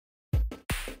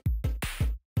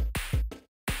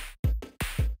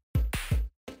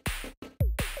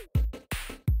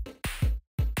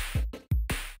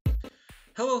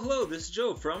Hello, this is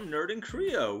Joe from Nerd in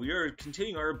Korea. We are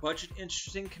continuing our Budget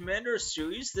Interesting Commander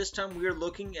series. This time we are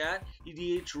looking at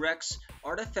EDHrec's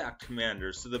Artifact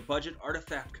Commanders, so the Budget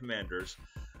Artifact Commanders.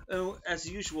 As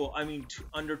usual, I mean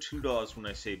under $2 when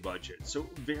I say budget, so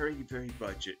very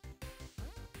budget.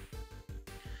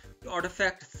 The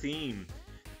Artifact theme.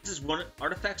 This is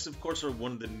artifacts, of course, are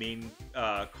one of the main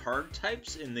card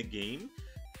types in the game.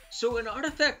 So an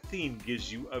artifact theme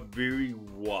gives you a very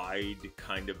wide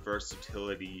kind of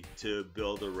versatility to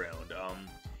build around.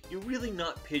 You're really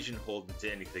not pigeonholed into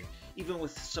anything. Even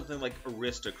with something like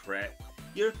EDHrec,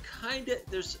 you're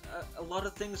there's a lot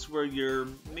of things where you're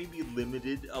maybe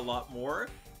limited a lot more.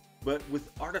 But with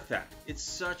Artifact,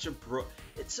 it's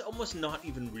it's almost not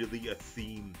even really a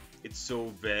theme. It's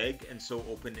so vague and so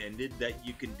open-ended that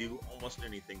you can do almost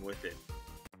anything with it.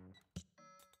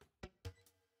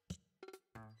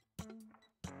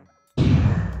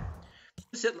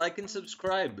 Hit like and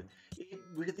subscribe. It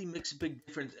really makes a big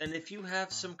difference, and if you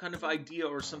have some kind of idea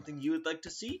or something you would like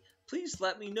to see, please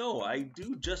let me know. I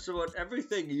do just about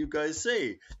everything you guys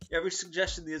say. Every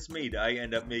suggestion that's made, I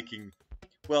end up making.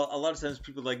 Well, a lot of times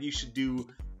people are like, you should do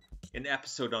an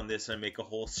episode on this and make a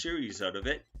whole series out of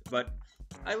it, but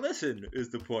I listen is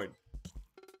the point.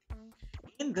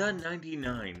 In the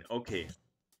 99, okay.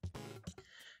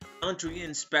 Boundary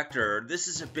Inspector, this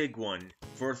is a big one.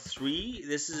 For 3,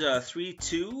 this is a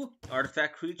 3/2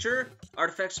 artifact creature.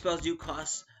 Artifact spells you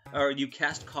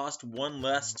cast cost 1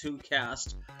 less to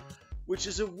cast, which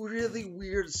is a really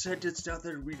weird sentence now that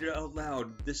I read it out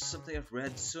loud. This is something I've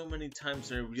read so many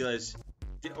times and I realized,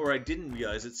 or I didn't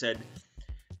realize it said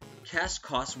cast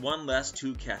cost 1 less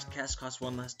to cast. Cast cost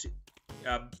 1 less to.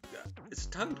 It's a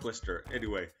tongue twister.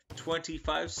 Anyway,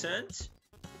 25 cents.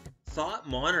 Thought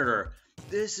Monitor.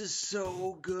 This is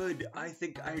so good. I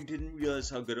think I didn't realize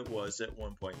how good it was at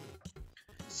one point.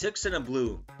 6 and a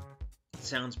blue.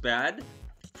 Sounds bad.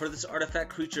 For this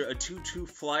artifact creature, a 2/2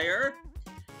 flyer.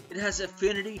 It has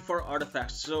affinity for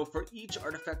artifacts. So for each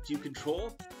artifact you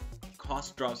control,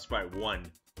 cost drops by 1.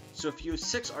 So if you have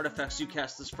 6 artifacts, you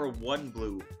cast this for 1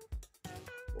 blue.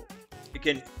 It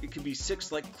can be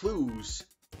 6 like clue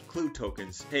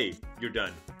tokens. Hey, you're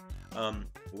done.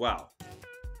 Wow.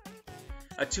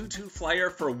 A 2/2 flyer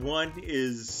for 1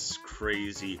 is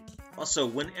crazy. Also,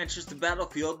 when it enters the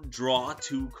battlefield, draw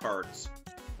 2 cards.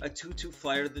 A 2/2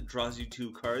 flyer that draws you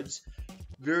 2 cards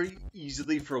very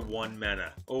easily for 1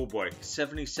 mana. Oh boy,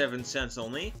 77 cents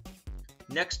only.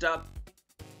 Next up,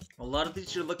 a lot of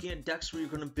these you're looking at decks where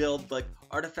you're going to build, like,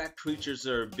 artifact creatures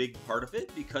are a big part of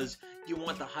it because you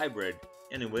want the hybrid.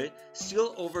 Anyway,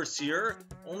 Steel Overseer,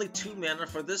 only 2 mana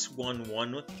for this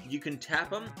 1/1. You can tap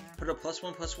them, put a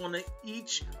 +1/+1 on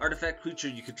each artifact creature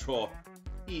you control.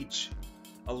 Each.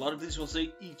 A lot of these will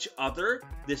say each other.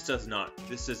 This does not.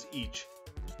 This says each.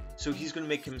 So he's going to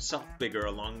make himself bigger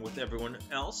along with everyone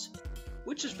else,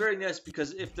 which is very nice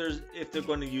because if they're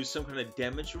going to use some kind of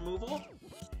damage removal,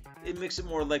 it makes it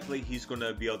more likely he's going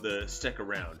to be able to stick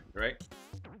around, right?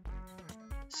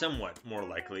 Somewhat more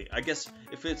likely. I guess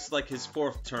if it's like his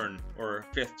 4th turn or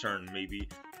 5th turn, maybe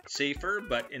safer,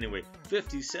 but anyway,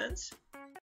 50 cents.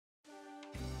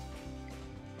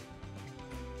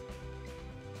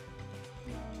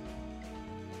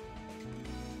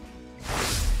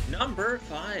 Number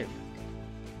 5.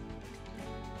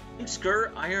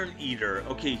 Imsker Iron Eater.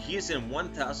 Okay, he is in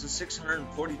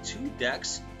 1,642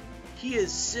 decks. He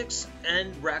is 6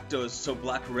 and Rakdos, so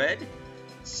black-red.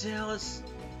 Sales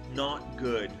not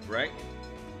good, right?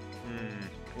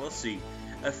 We'll see.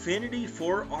 Affinity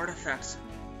for artifacts.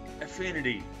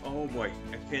 Affinity. Oh boy,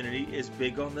 affinity is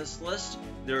big on this list.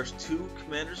 There's 2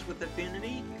 commanders with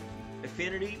affinity.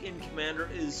 Affinity in commander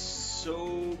is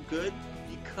so good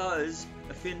because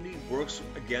affinity works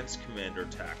against commander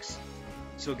attacks.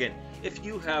 So again, if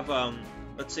you have,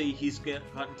 let's say he's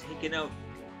gotten taken out,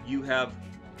 you have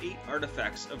 8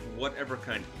 artifacts of whatever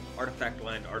kind. Artifact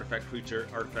land, artifact creature,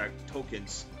 artifact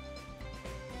tokens.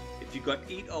 If you got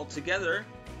 8 altogether,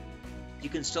 you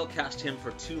can still cast him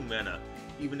for 2 mana,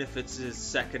 even if it's his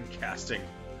 2nd casting.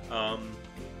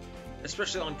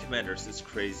 Especially on commanders, it's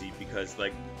crazy because,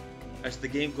 like, as the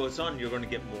game goes on, you're going to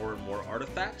get more and more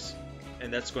artifacts,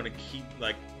 and that's going to keep,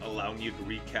 like, allowing you to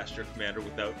recast your commander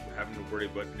without having to worry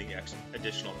about any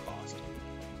additional cost.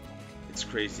 It's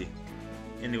crazy.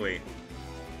 Anyway,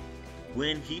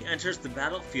 when he enters the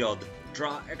battlefield,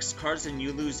 draw X cards and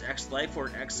you lose X life, or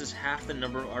X is half the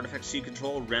number of artifacts you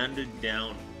control rounded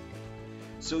down.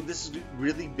 So this is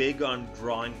really big on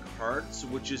drawing cards,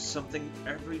 which is something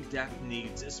every deck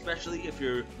needs, especially if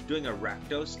you're doing a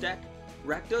Rakdos deck.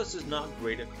 Rakdos is not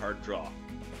great at card draw.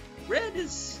 Red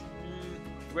is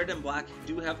red and black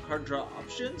do have card draw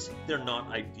options, they're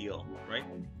not ideal, right?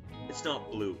 It's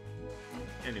not blue.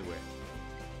 Anyway.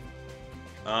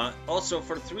 Also,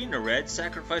 for 3 in a red,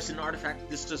 sacrifice an artifact.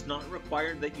 This does not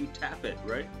require that you tap it,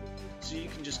 right? So you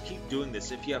can just keep doing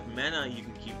this. If you have mana, you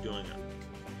can keep doing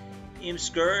it.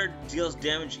 Imskur deals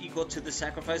damage equal to the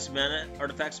sacrifice mana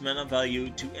artifact's mana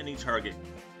value to any target.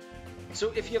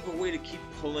 So if you have a way to keep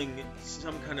pulling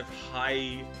some kind of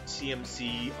high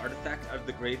CMC artifact out of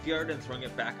the graveyard and throwing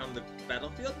it back on the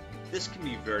battlefield, this can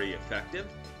be very effective.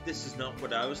 This is not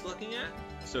what I was looking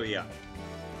at, so yeah.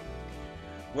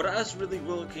 What I was really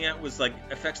looking at was like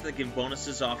effects that give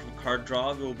bonuses off of card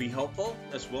draw will be helpful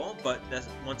as well, but that's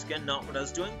once again not what I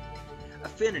was doing.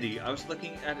 Affinity, I was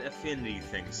looking at affinity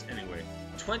things anyway.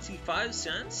 25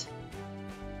 cents?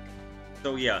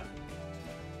 So yeah.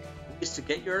 Ways to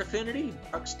get your affinity?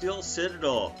 Darksteel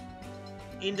Citadel.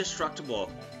 Indestructible.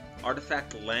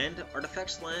 Artifact land.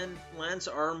 Lands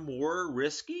are more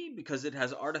risky because it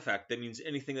has artifact. That means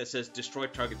anything that says destroy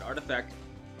target artifact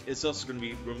is also going to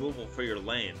be removal for your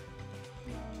land.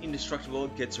 Indestructible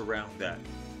gets around that.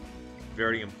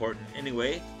 Very important.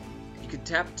 Anyway, you can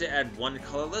tap to add 1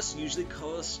 colorless. Usually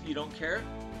colorless, you don't care.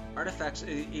 Artifacts,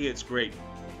 it's great.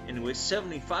 Anyway,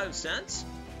 75 cents.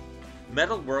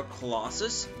 Metalwork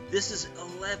Colossus. This is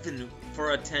 11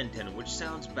 for a 10/10, which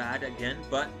sounds bad again,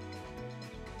 but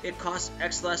it costs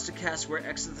X less to cast, where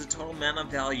X is the total mana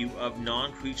value of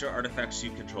non-creature artifacts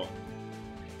you control.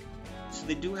 So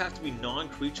they do have to be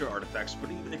non-creature artifacts,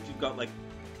 but even if you've got like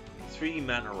 3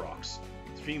 mana rocks,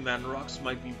 3 mana rocks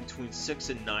might be between 6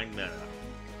 and 9 mana.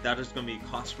 That is going to be a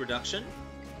cost reduction.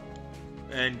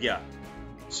 And yeah,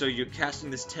 so you're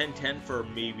casting this 10/10 for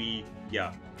maybe,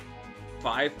 yeah,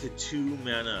 5 to 2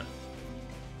 mana.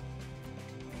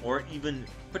 Or even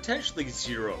potentially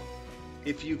 0.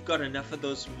 If you've got enough of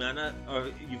those mana,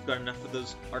 or you've got enough of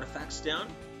those artifacts down,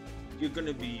 you're going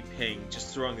to be paying,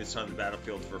 just throwing this on the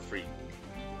battlefield for free.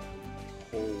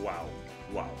 Oh wow,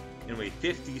 wow. Anyway,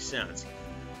 50 cents.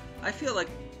 I feel like,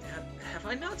 have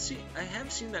I not seen, I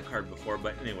have seen that card before,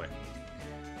 but anyway.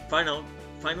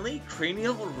 Finally,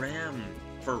 Cranial Ram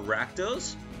for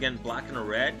Rakdos. Again, black and a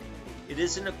red. It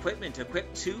is an equipment,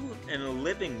 equip 2, and a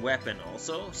living weapon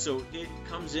also, so it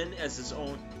comes in as its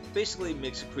own, basically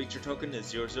makes a creature token, a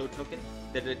 0/0 token,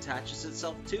 that it attaches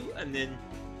itself to, and then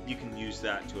you can use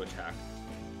that to attack.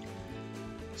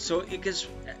 So it gives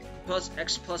plus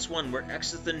X plus 1, where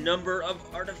X is the number of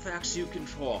artifacts you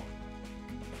control.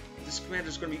 This commander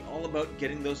is going to be all about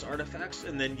getting those artifacts,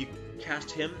 and then you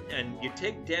cast him, and you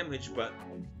take damage, but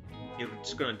you're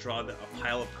just going to draw a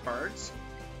pile of cards.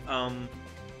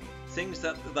 Things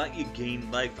that let you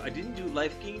gain life. I didn't do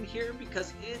life gain here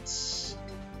because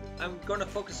I'm going to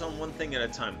focus on one thing at a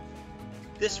time.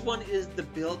 This one is, the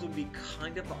build would be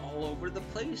kind of all over the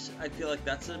place. I feel like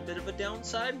that's a bit of a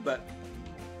downside, but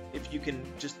if you can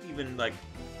just even like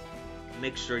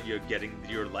make sure you're getting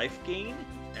your life gain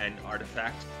and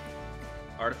artifacts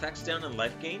down and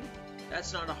life gain,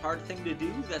 that's not a hard thing to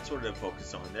do. That's what to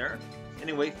focus on there.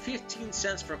 Anyway, 15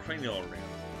 cents for Cranial Ram.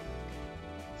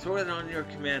 Throw it on your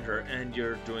commander, and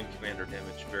you're doing commander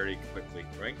damage very quickly,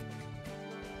 right?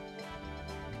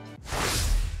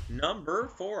 Number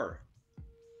 4.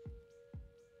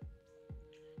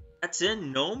 That's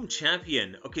in Gnome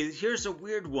Champion. Okay, here's a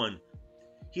weird one.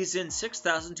 He's in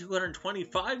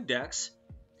 6,225 decks.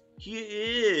 He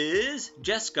is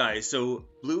Jeskai, so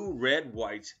blue, red,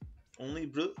 white. Only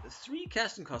blue. 3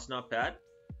 casting costs, not bad.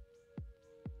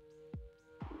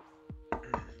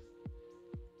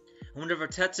 Whenever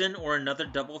Tetsun or another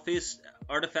double-face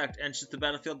artifact enters the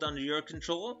battlefield under your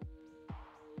control,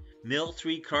 mill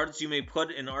 3 cards. You may put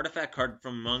an artifact card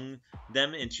from among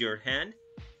them into your hand.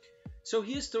 So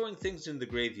he is throwing things in the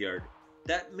graveyard.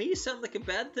 That may sound like a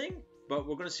bad thing, but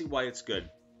we're going to see why it's good.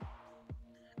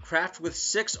 Craft with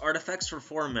 6 artifacts for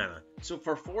 4 mana. So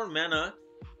for 4 mana,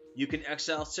 you can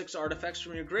exile 6 artifacts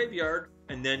from your graveyard,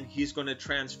 and then he's going to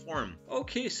transform.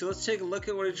 Okay, so let's take a look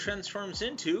at what he transforms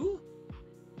into.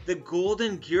 The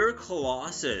Golden Gear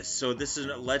Colossus. So this is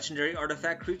a legendary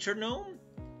artifact creature gnome.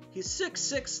 He's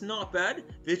 6/6, not bad.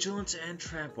 Vigilance and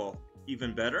Trample,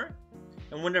 even better.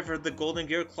 And whenever the Golden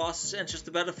Gear Colossus enters the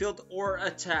battlefield or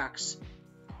attacks,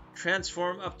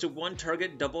 transform up to 1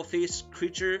 target double-face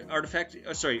creature artifact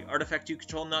you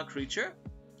control, not creature.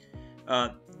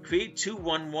 Create 2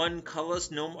 1/1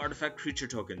 colorless gnome artifact creature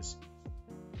tokens.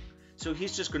 So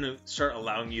he's just going to start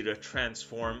allowing you to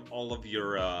transform all of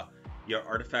your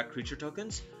artifact creature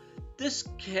tokens. This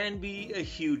can be a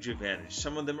huge advantage.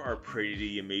 Some of them are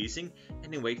pretty amazing.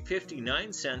 Anyway,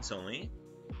 59 cents only.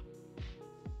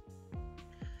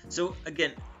 So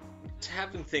again,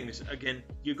 having things, again,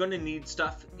 you're going to need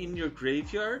stuff in your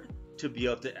graveyard to be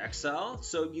able to exile.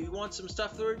 So you want some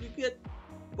stuff where you get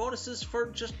bonuses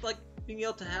for just like being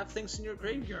able to have things in your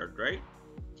graveyard, right?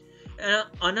 An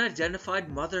unidentified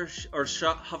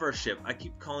hover ship. I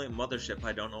keep calling it mothership.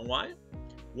 I don't know why.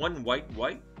 1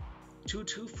 white,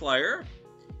 2/2 flyer,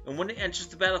 and when it enters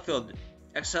the battlefield,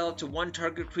 exile it to one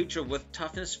target creature with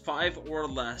toughness 5 or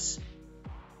less.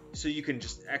 So you can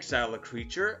just exile a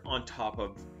creature on top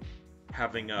of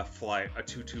having a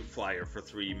 2/2 flyer for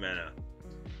 3 mana.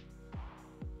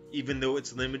 Even though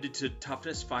it's limited to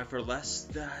toughness 5 or less,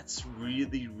 that's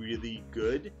really, really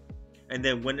good. And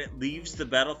then when it leaves the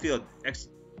battlefield,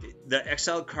 the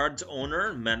exiled card's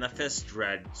owner manifests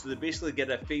dread. So they basically get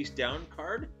a face down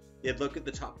card. They look at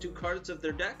the top 2 cards of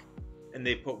their deck, and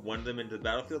they put one of them into the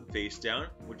battlefield face down,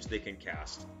 which they can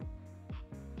cast.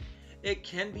 It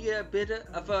can be a bit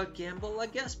of a gamble, I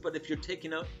guess, but if you're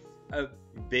taking out a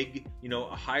big,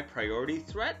 a high priority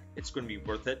threat, it's going to be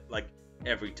worth it, like,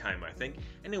 every time, I think.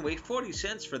 Anyway, 40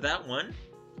 cents for that one.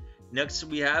 Next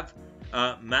we have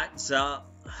Matzal.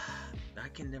 I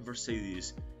can never say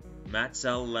these.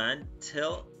 Lantil?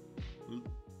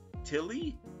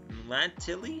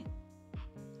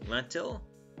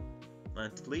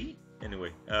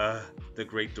 Anyway, the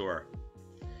Great Door.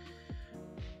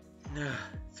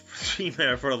 3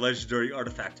 mana for a legendary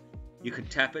artifact. You can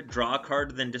tap it, draw a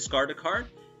card, then discard a card.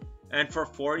 And for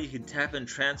 4, you can tap and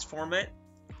transform it.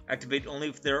 Activate only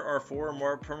if there are 4 or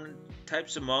more permanent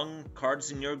types among cards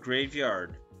in your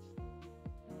graveyard.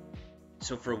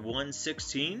 So for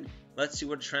 116, let's see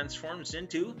what it transforms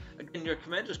into. Again, your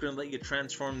commander is going to let you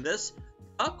transform this.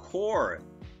 A core.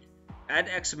 Add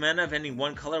X mana of any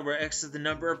one color, where X is the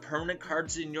number of permanent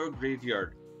cards in your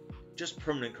graveyard. Just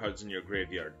permanent cards in your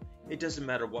graveyard. It doesn't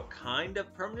matter what kind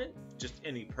of permanent, just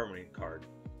any permanent card.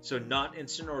 So not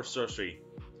instant or sorcery.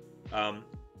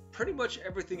 Pretty much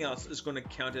everything else is going to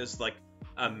count as like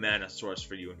a mana source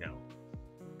for you now.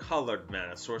 Colored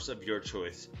mana source of your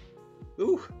choice.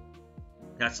 Ooh.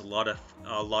 That's a lot of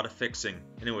fixing.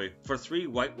 Anyway, for 3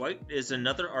 white is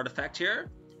another artifact here.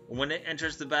 When it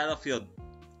enters the battlefield,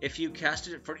 if you cast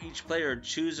it for each player,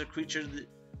 choose a creature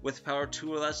with power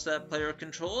 2 or less that player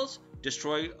controls.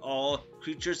 Destroy all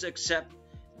creatures except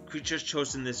creatures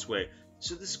chosen this way.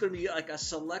 So this is going to be like a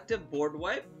selective board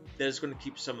wipe that is going to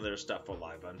keep some of their stuff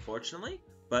alive, unfortunately.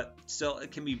 But still, it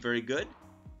can be very good.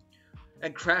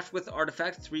 And craft with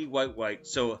artifact 3 white.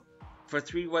 So for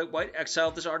 3 white, exile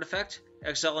this artifact.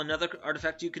 Exile another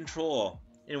artifact you control.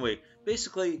 Anyway,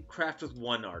 basically craft with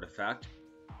 1 artifact.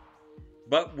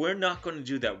 But we're not going to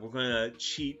do that. We're going to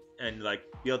cheat and like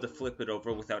be able to flip it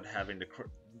over without having to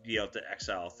be able to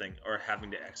exile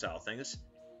having to exile things.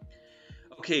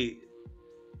 Okay,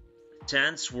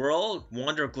 Sand Swirl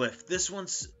Wanderglyph. This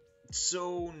one's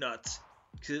so nuts.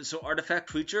 So artifact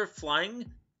creature,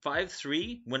 flying,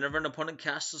 5/3. Whenever an opponent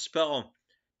casts a spell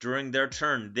during their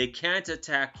turn, they can't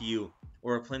attack you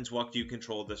or a planeswalker you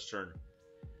control this turn.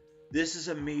 This is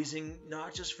amazing,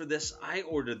 not just for this. I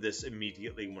ordered this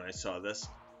immediately when I saw this.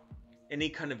 Any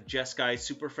kind of Jeskai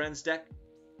Super Friends deck,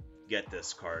 get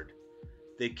this card.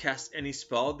 They cast any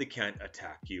spell, they can't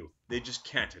attack you. They just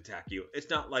can't attack you. It's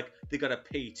not like they gotta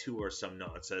pay 2 or some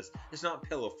nonsense. It's not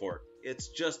Pillow Fort. It's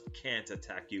just can't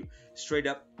attack you. Straight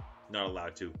up, not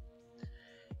allowed to.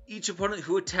 Each opponent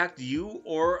who attacked you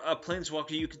or a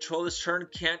planeswalker you control this turn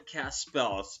can't cast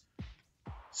spells.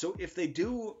 So if they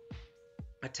do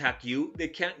attack you, they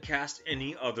can't cast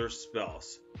any other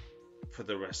spells for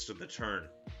the rest of the turn.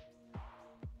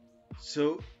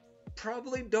 So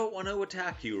probably don't want to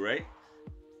attack you, right?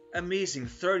 Amazing,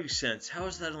 30 cents. How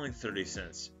is that only 30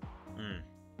 cents?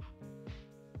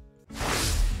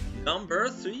 Number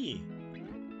 3.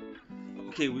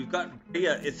 Okay, we've got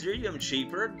Ethereum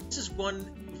Shaper. This is one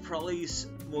you've probably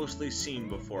mostly seen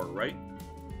before, right?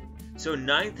 So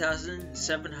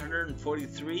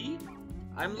 9,743.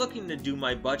 I'm looking to do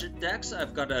my budget decks.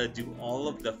 I've got to do all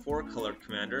of the 4-colored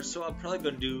commanders, so I'm probably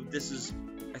going to do, this is,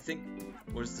 I think,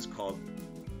 what is this called?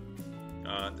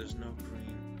 There's no green.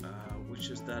 Which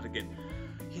is that again?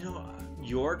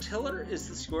 Your Tiller? Is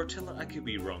this Your Tiller? I could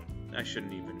be wrong. I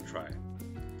shouldn't even try.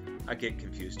 I get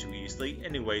confused too easily.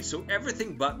 Anyway, so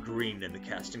everything but green in the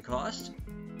casting cost.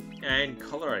 And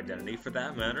color identity for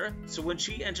that matter. So when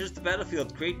she enters the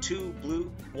battlefield, create 2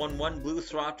 blue 1/1 blue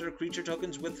Thropter creature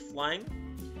tokens with flying.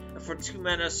 For 2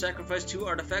 mana, sacrifice 2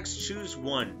 artifacts, choose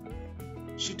 1.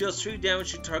 She deals 3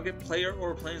 damage to target player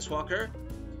or planeswalker.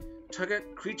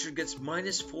 Target creature gets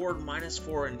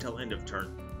 -4/-4 until end of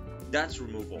turn. That's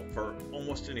removal for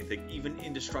almost anything. Even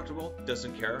indestructible,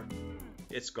 doesn't care.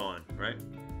 It's gone, right?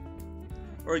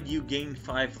 Or you gain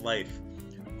 5 life.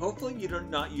 Hopefully you're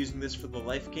not using this for the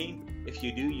life gain. If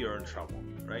you do, you're in trouble,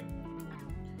 right?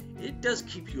 It does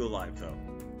keep you alive though.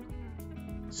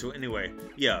 So anyway,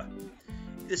 yeah.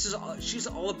 She's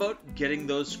all about getting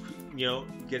those,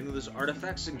 getting those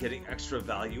artifacts and getting extra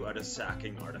value out of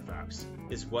sacking artifacts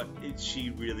is what she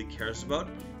really cares about.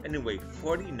 Anyway,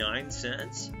 49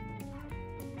 cents.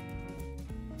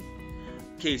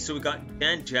 Okay, so we got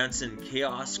Dan Jansen,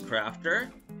 Chaos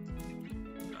Crafter.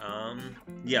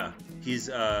 Yeah, he's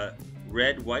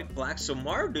red, white, black. So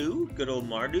Mardu, good old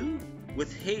Mardu,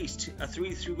 with haste, a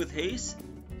 3/3 with haste.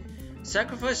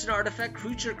 Sacrifice an artifact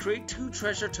creature, create 2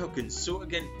 treasure tokens. So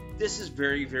again, this is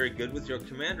very, very good with your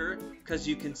commander because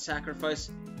you can sacrifice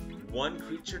 1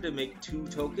 creature to make 2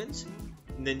 tokens,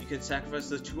 and then you can sacrifice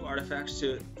the 2 artifacts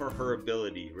for her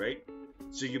ability, right?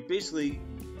 So you're basically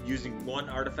using 1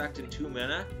 artifact and 2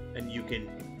 mana, and you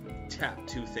can tap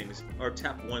 2 things, or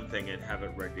tap 1 thing and have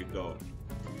it ready to go.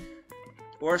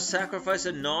 Or sacrifice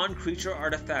a non-creature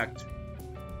artifact.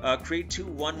 Create 2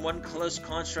 1/1 colors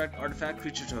construct artifact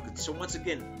creature tokens. So once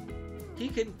again, he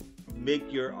can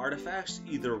make your artifacts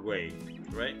either way,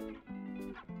 right?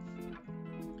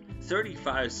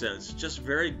 35 cents, just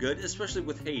very good, especially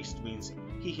with haste. Means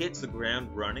he hits the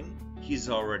ground running. He's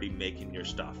already making your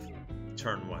stuff.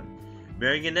 Turn 1.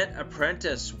 Marionette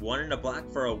Apprentice, 1 and a black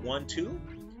for a 1/2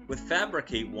 with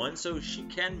Fabricate 1, so she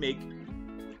can make.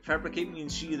 Fabricate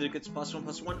means she either gets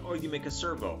 +1/+1 or you make a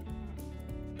servo.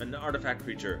 An artifact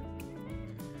creature.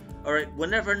 Alright,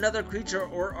 whenever another creature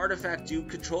or artifact you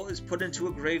control is put into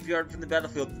a graveyard from the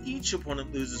battlefield, each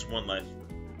opponent loses 1 life.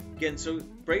 Again, so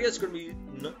Breya is going to be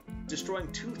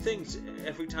destroying 2 things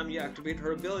every time you activate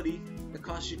her ability. It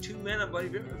costs you 2 mana, but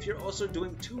if you're also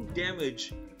doing 2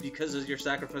 damage because you're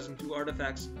sacrificing 2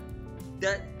 artifacts,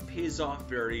 that pays off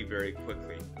very, very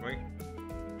quickly, right?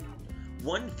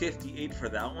 158 for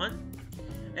that one.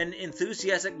 An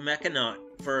Enthusiastic Mechanaut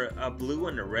for a blue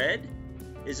and a red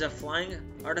is a flying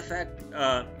artifact.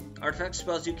 Artifact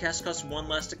spells you cast cost 1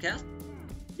 less to cast.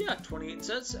 Yeah, 28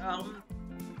 cents.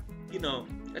 You know,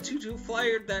 a 2/2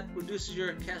 flyer that reduces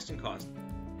your casting cost.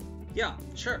 Yeah,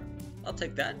 sure, I'll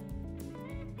take that.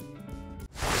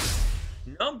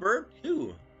 Number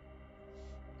 2.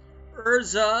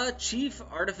 Urza, Chief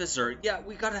Artificer. Yeah,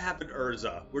 we gotta have an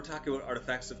Urza. We're talking about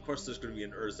artifacts, of course there's gonna be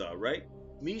an Urza, right?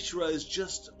 Mishra is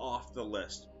just off the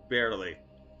list, barely.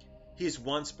 He's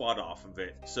 1 spot off of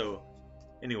it, so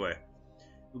anyway.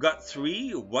 We got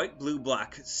 3, white, blue,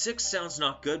 black. 6 sounds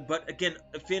not good, but again,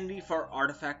 affinity for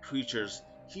artifact creatures.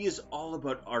 He is all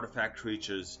about artifact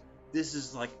creatures. This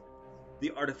is like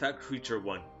the artifact creature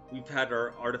one. We've had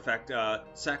our artifact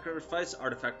sacrifice,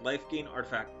 artifact life gain,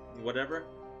 artifact whatever.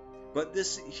 But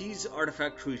he's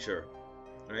artifact creature,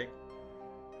 right?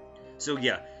 So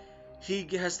yeah, he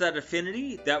has that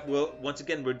affinity that will once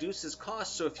again reduce his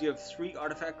cost. So if you have 3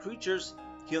 artifact creatures,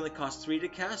 he only costs 3 to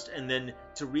cast, and then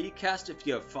to recast if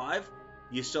you have 5,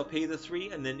 you still pay the 3,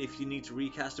 and then if you need to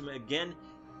recast him again,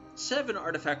 7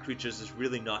 artifact creatures is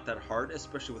really not that hard,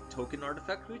 especially with token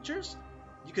artifact creatures.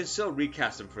 You can still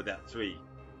recast them for that 3.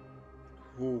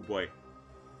 Oh boy.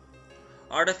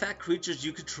 Artifact creatures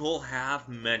you control have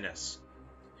Menace.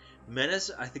 Menace,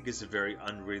 I think, is a very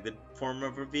unrated form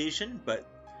of evasion, but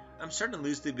I'm starting to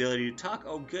lose the ability to talk.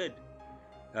 Oh, good.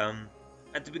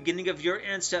 At the beginning of your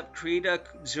end step, create a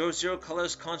 0/0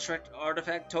 colors construct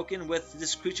artifact token with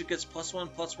this creature gets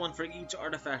 +1/+1 for each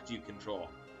artifact you control.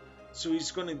 So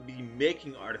he's going to be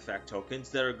making artifact tokens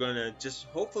that are going to just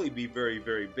hopefully be very,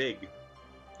 very big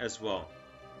as well.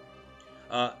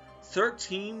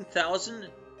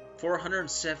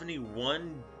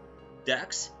 13,471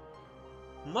 decks.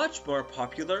 Much more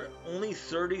popular, only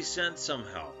 30 cents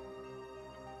somehow.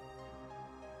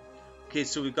 Okay,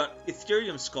 so we've got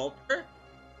Ethereum Sculptor.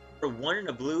 For 1 in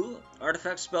a blue,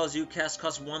 artifact spells you cast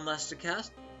cost 1 less to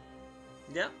cast.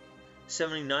 Yeah,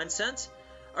 79 cents.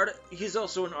 He's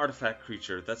also an artifact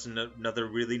creature. That's another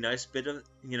really nice bit of,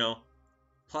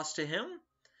 plus to him.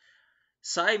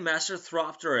 Psy Master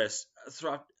Thropterus.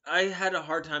 I had a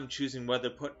hard time choosing whether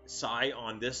to put Psy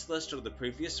on this list or the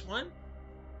previous one.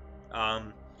 I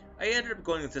ended up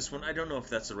going with this one. I don't know if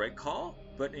that's the right call,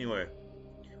 but anyway.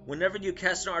 Whenever you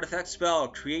cast an artifact spell,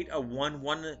 create a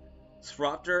 1/1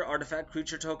 Thropter artifact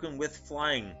creature token with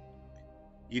flying.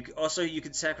 You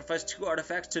can sacrifice 2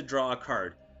 artifacts to draw a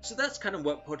card. So that's kind of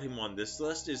what put him on this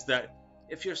list, is that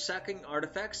if you're sacking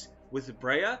artifacts with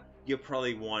Breya, you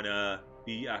probably want to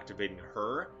be activating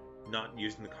her, not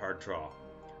using the card draw.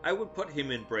 I would put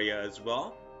him in Breya as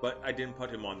well, but I didn't put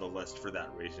him on the list for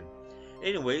that reason.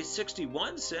 Anyway,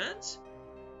 61 cents.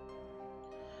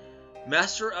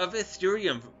 Master of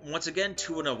Ethereum. Once again,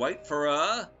 2 and a white for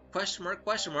a question mark.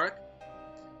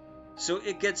 So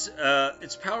it gets,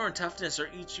 its power and toughness are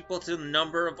each equal to the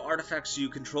number of artifacts you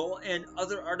control, and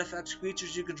other artifacts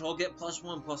creatures you control get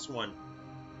 +1/+1.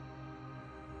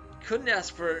 Couldn't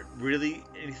ask for really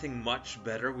anything much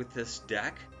better with this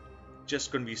deck.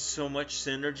 Just going to be so much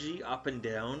synergy up and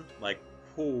down, like,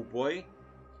 oh boy.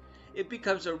 It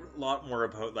becomes a lot more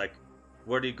about, like,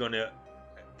 what are you going to,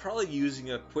 probably using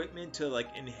equipment to,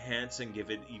 like, enhance and give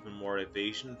it even more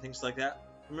evasion and things like that.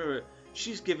 Remember,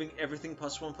 she's giving everything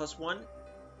 +1/+1,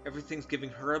 everything's giving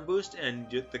her a boost, and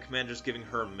the commander's giving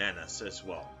her menace as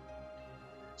well.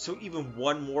 So even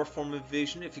one more form of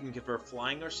evasion, if you can give her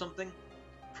flying or something,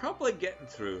 probably getting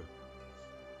through.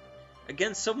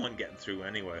 Again, someone getting through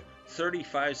anyway.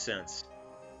 35 cents.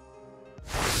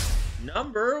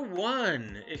 Number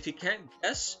 1. If you can't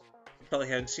guess, you probably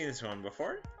haven't seen this one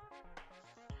before.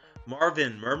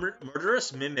 Marvin,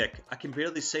 Murderous Mimic. I can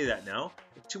barely say that now.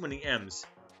 Too many M's.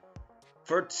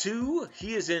 For 2,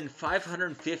 he is in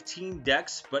 515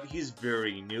 decks, but he's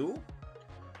very new.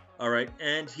 Alright,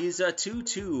 and he's a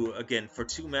 2/2 again for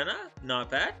 2 mana.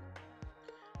 Not bad.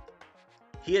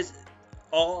 He has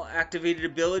all activated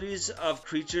abilities of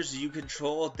creatures you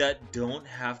control that don't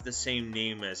have the same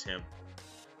name as him.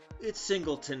 It's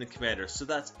Singleton Commander, so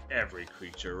that's every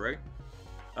creature, right?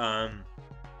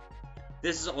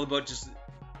 This is all about just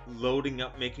loading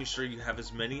up, making sure you have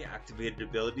as many activated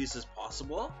abilities as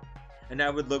possible. And I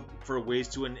would look for ways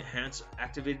to enhance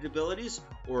activated abilities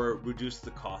or reduce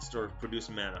the cost or produce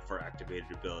mana for activated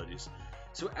abilities.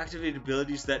 So activated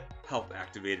abilities that help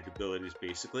activated abilities,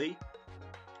 basically.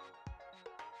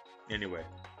 Anyway,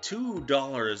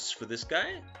 $2 for this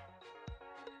guy.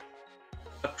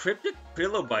 A Cryptic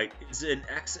Trilobite is an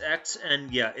XX, and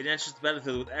yeah, it enters the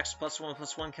battlefield with X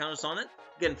 +1/+1 counters on it.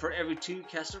 Again, for every 2 you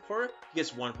cast it for, it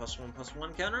gets 1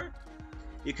 +1/+1 counter.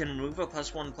 You can remove a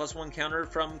 +1/+1 counter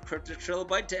from Cryptic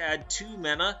Trilobite to add 2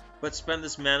 mana, but spend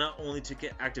this mana only to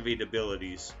get activate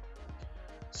abilities.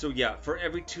 So yeah, for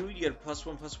every 2 you get a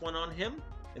 +1/+1 on him,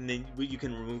 and then you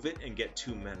can remove it and get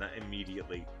 2 mana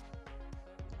immediately.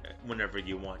 Whenever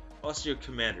you want. Also your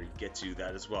commander gets you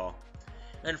that as well.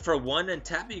 And for 1 and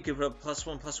tap it, you can put a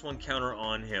 +1/+1 counter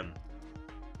on him.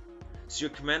 So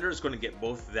your commander is going to get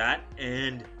both that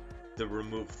and the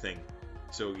remove thing.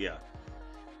 So yeah,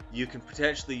 you can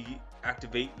potentially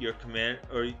activate your command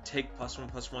or take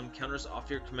 +1/+1 counters off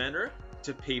your commander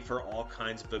to pay for all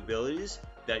kinds of abilities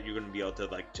that you're going to be able to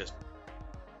like just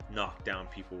knock down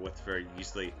people with very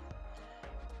easily.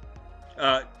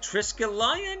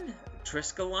 Triskelion,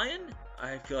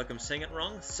 I feel like I'm saying it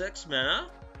wrong. 6 mana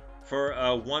for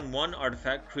a 1/1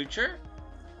 artifact creature.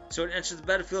 So it enters the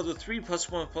battlefield with 3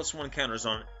 +1/+1 counters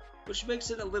on it, which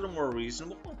makes it a little more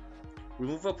reasonable.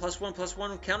 Remove a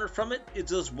 +1/+1 counter from it, it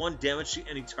deals 1 damage to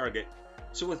any target.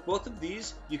 So with both of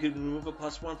these, you can remove a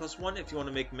 +1/+1 if you want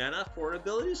to make mana for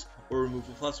abilities, or remove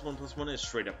a +1/+1 and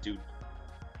straight up do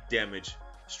damage.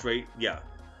 Straight, yeah.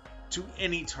 To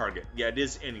any target. Yeah, it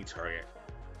is any target.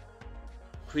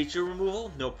 Creature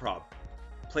removal, no problem.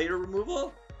 Player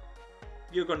removal,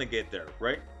 you're gonna get there,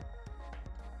 right?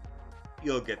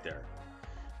 You'll get there.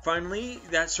 Finally,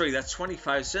 that's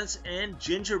 25 cents, and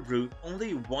Ginger Brute,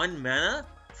 only 1 mana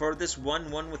for this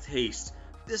 1/1 with haste.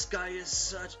 This guy is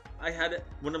such...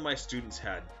 one of my students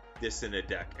had this in a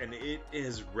deck, and it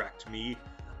has wrecked me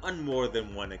on more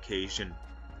than one occasion.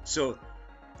 So,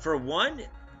 for 1,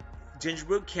 Ginger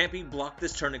Brute can't be blocked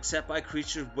this turn except by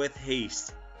creatures with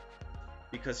haste.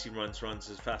 Because he runs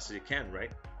as fast as he can,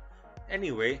 right?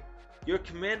 Anyway, your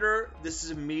commander, this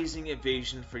is amazing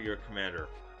evasion for your commander.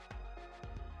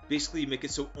 Basically, you make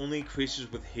it so only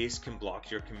creatures with haste can block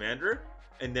your commander,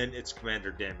 and then it's commander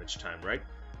damage time, right?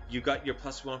 You got your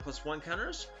 +1/+1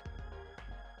 counters,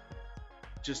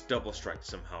 just double strike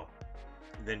somehow.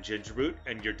 And then Ginger Root,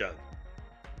 and you're done.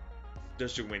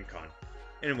 There's your win con.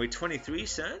 Anyway, 23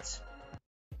 cents.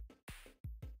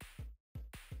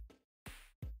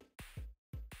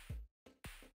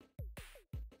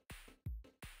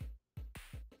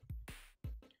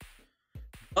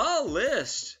 A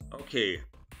list. Okay.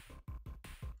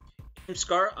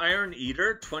 Scar Iron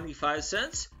Eater, 25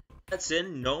 cents. That's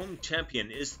in. Gnome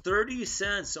Champion is 30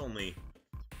 cents only.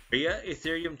 Rhea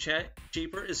Ethereum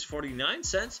Cheaper is 49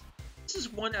 cents. This is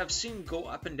one I've seen go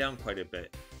up and down quite a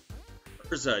bit.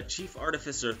 There's a Chief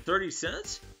Artificer, 30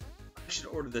 cents. I should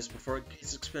order this before it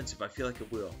gets expensive. I feel like it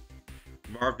will.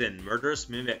 Marvin, Murderous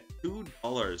Mimic,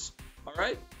 $2.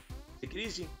 Alright, take it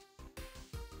easy.